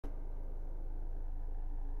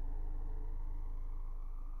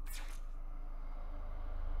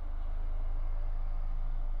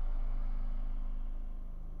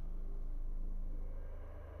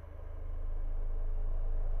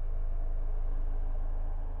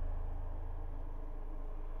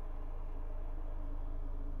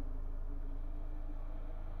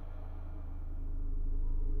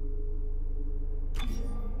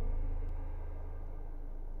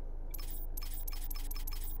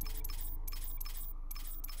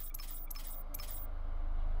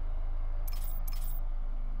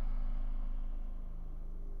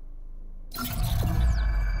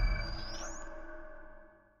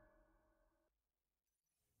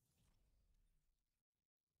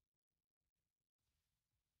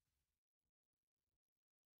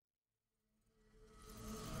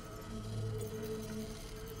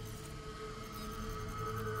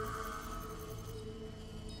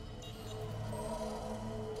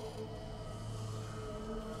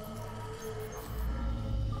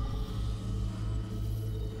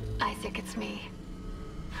Isaac, it's me.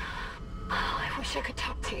 I wish I could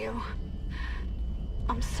talk to you.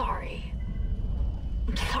 I'm sorry.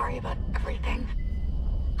 I'm sorry about everything.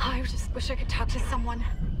 I just wish I could talk to someone.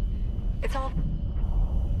 It's all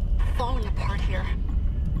falling apart here.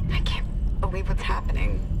 I can't believe what's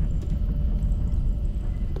happening.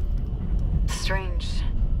 Strange.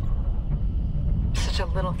 Such a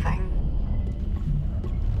little thing.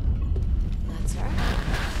 That's her?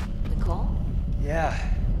 Nicole? Yeah.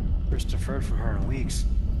 First deferred from her in weeks.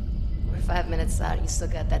 We're 5 minutes out, you still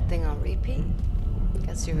got that thing on repeat?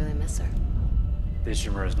 Guess you really miss her.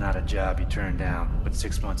 Ishimura is not a job you turn down, but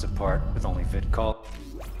 6 months apart with only vid call.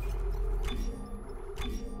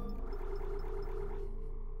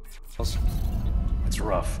 It's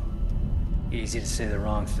rough. Easy to say the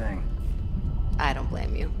wrong thing. I don't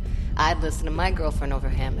blame you. I'd listen to my girlfriend over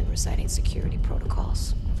Hammond reciting security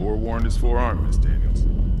protocols. Forewarned is forearmed, Miss Daniels.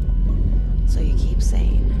 So you keep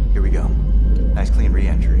saying. Here we go. Nice clean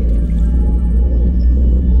re-entry.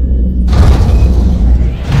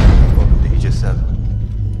 Welcome to Aegis 7.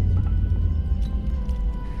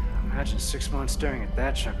 Imagine 6 months staring at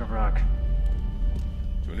that chunk of rock.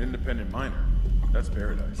 To an independent miner, that's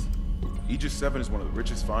paradise. Aegis 7 is one of the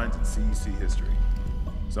richest finds in CEC history.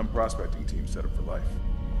 Some prospecting team set up for life.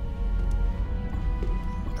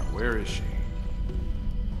 Now where is she?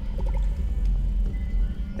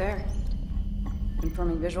 There.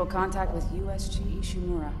 Confirming visual contact with USG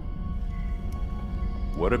Ishimura.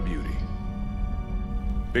 What a beauty.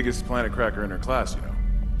 Biggest planet cracker in her class, you know.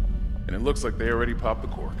 And it looks like they already popped the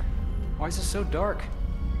cork. Why is it so dark?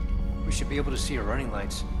 We should be able to see her running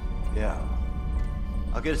lights. Yeah.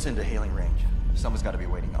 I'll get us into hailing range. Someone's got to be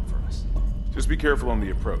waiting up for us. Just be careful on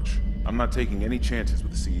the approach. I'm not taking any chances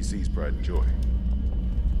with the CEC's pride and joy.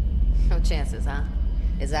 No chances, huh?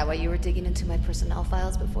 Is that why you were digging into my personnel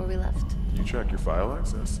files before we left? You track your file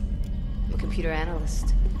access? I'm a computer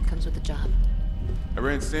analyst. Comes with the job. I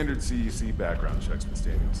ran standard CEC background checks, Miss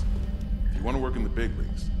Daniels. If you want to work in the big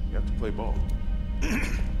leagues, you have to play ball.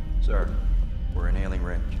 Sir, we're in hailing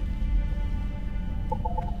range.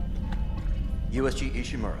 USG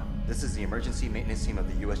Ishimura, this is the emergency maintenance team of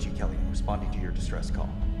the USG Kelly responding to your distress call.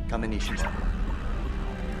 Come in, Ishimura.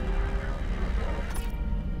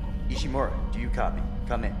 Ishimura, do you copy?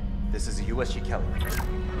 Come in. This is the USG Kelly.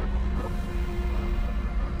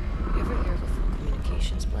 You ever hear of a full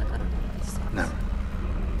communications black? I don't know what this is. Never.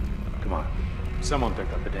 Come on. Someone pick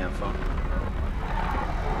up the damn phone.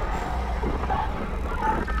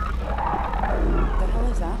 What the hell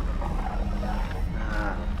is that?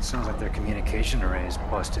 Sounds like their communication array is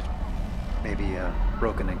busted. Maybe a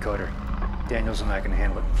broken encoder. Daniels and I can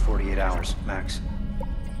handle it in 48 hours, max.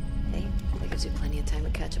 Hey, that gives you plenty of time to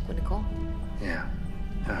catch up with Nicole. Yeah,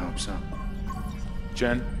 I hope so.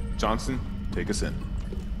 Jen, Johnson, take us in.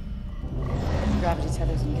 Gravity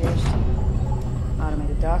tethers engaged.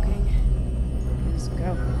 Automated docking. Let's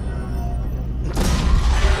go.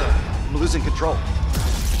 I'm losing control.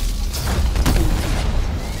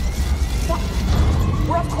 What?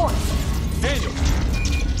 We're off course. Daniel!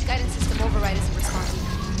 Guidance system override isn't responding.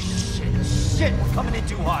 Shit, we're coming in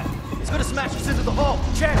too hot. It's gonna smash us into the hull.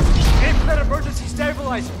 Jen, aim for that emergency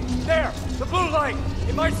stabilizer. There, the blue light.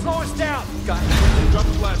 It might slow us down. Got it. Drop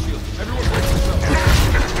the blast shield. Everyone brace yourself.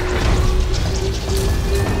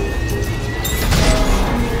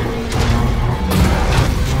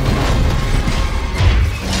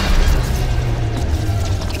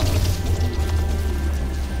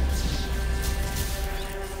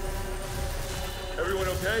 Everyone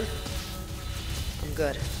okay? I'm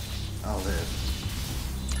good. I'll live.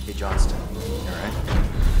 Hey, Johnston, you alright?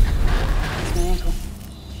 It's my ankle.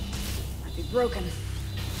 Might be broken.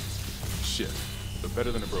 Shit. But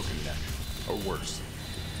better than a broken neck. Or worse.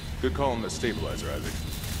 Good call on the stabilizer, Isaac.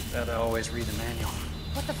 Gotta always read the manual.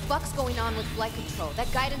 What the fuck's going on with flight control?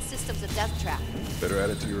 That guidance system's a death trap. Better add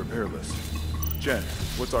it to your repair list. Jen,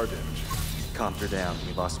 what's our damage? Comped her down.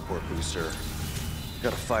 We lost a port booster.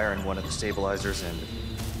 Got a fire in one of the stabilizers and...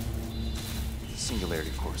 the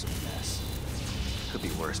singularity core's a mess. Could be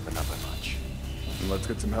worse, but not by much. Then let's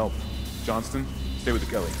get some help. Johnston, stay with the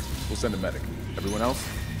Kelly. We'll send a medic. Everyone else,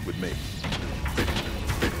 with me.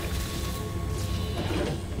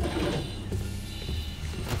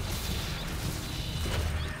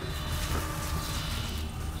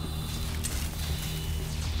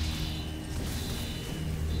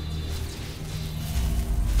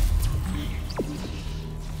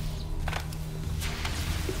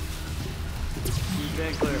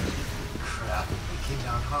 Stay clear. Crap, we came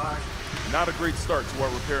down hard. Not a great start to our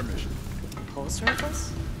repair mission. Pulse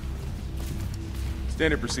rifles?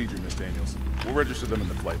 Standard procedure, Miss Daniels. We'll register them in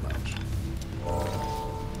the flight lounge.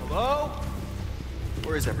 Hello?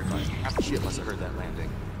 Where is everybody? Half the ship must have heard that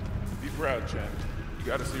landing. Be proud, Chen. You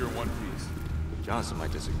gotta see her in one piece. Johnson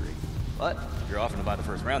might disagree. But you're offering to buy the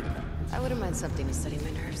first round tonight. I wouldn't mind something to steady my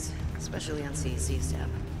nerves, especially on CEC's tab.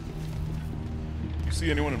 You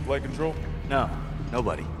see anyone in flight control? No,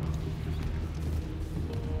 nobody.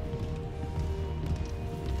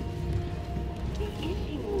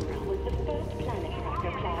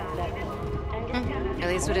 At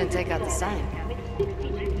least we didn't take out the sign.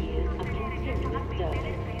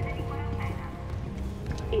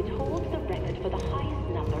 It holds the record for the highest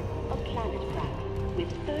number of planet cracks, with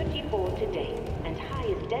 34 today, and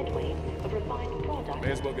highest dead weight of refined product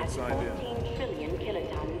May as well get at signed in. 14 trillion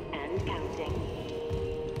kilotons and counting.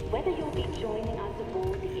 Whether you'll be joining us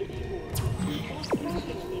aboard the Ishimura or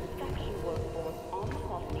serving the extraction workforce on the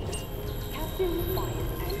hostage, Captain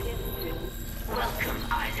Matthias and his crew. Welcome,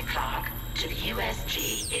 Isaac Clarke, to the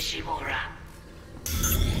USG Ishimura.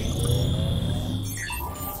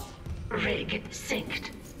 Rig synced.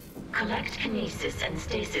 Collect kinesis and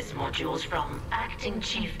stasis modules from Acting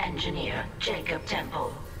Chief Engineer Jacob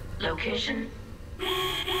Temple. Location?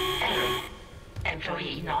 Error.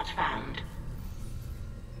 Employee not found.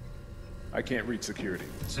 I can't reach security.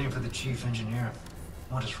 Same for the chief engineer.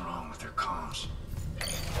 What is wrong with their comms?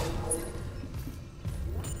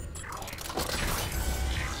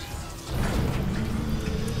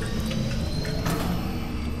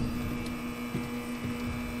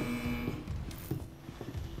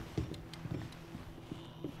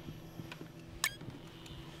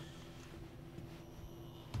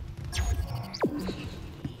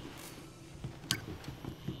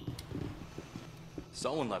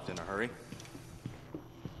 Someone left in a hurry.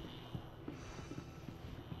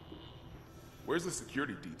 Where's the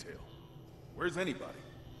security detail? Where's anybody?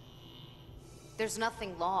 There's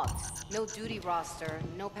nothing logged. No duty roster,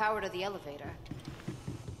 no power to the elevator.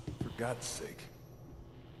 For God's sake.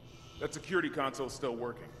 That security console's still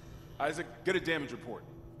working. Isaac, get a damage report.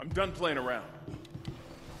 I'm done playing around.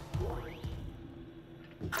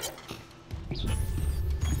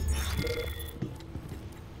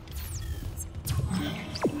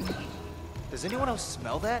 Does anyone else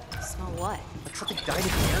smell that? Smell what? Like something died in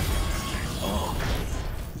here?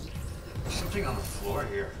 There's something on the floor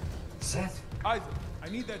here. Is that? Isaac, I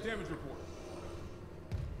need that damage report.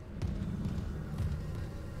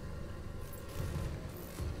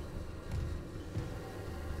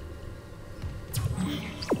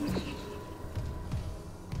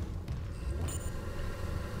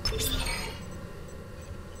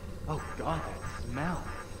 Oh God, that smell.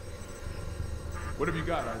 What have you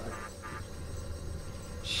got, Isaac?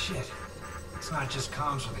 Shit. It's not just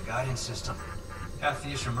comms or the guidance system. Half the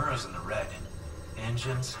Ishimura's in the red.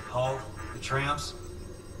 Engines, hull, the trams.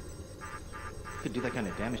 Could do that kind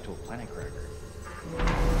of damage to a planet cracker.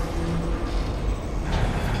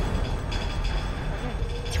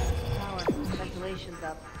 Power. Ventilation's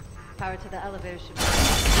up. Power to the elevator should be...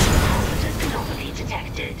 Hazardous anomaly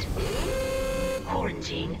detected.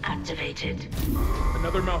 Quarantine activated.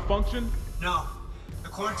 Another malfunction? No. The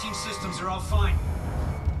quarantine systems are all fine.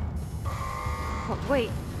 Oh,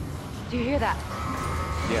 wait. Do you hear that?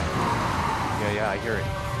 Yeah, I hear it.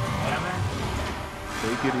 Yeah, man?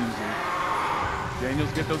 Take it easy.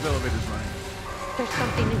 Daniels, get those elevators running. There's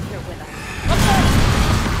something in here with us.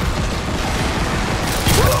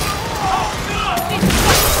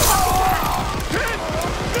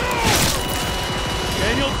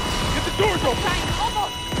 Daniels, get the doors open!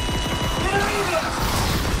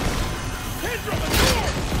 Hands on the door!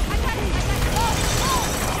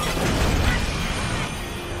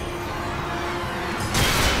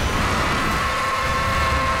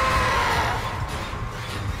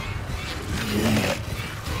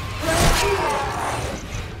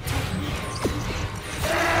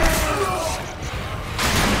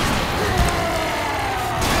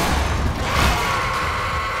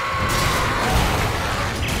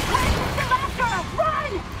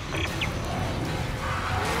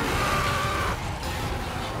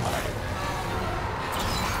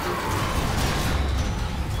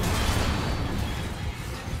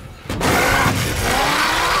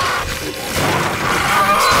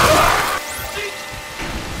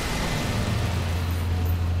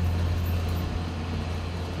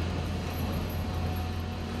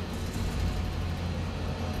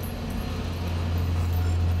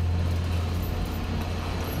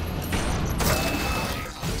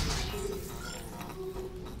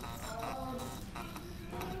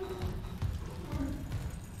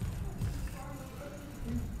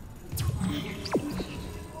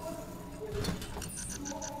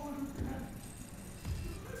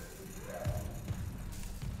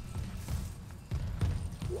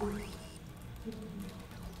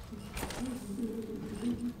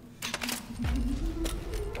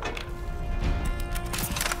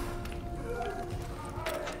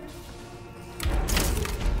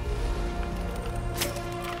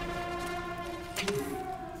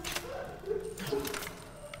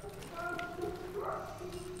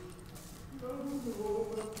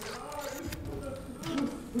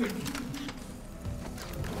 Good.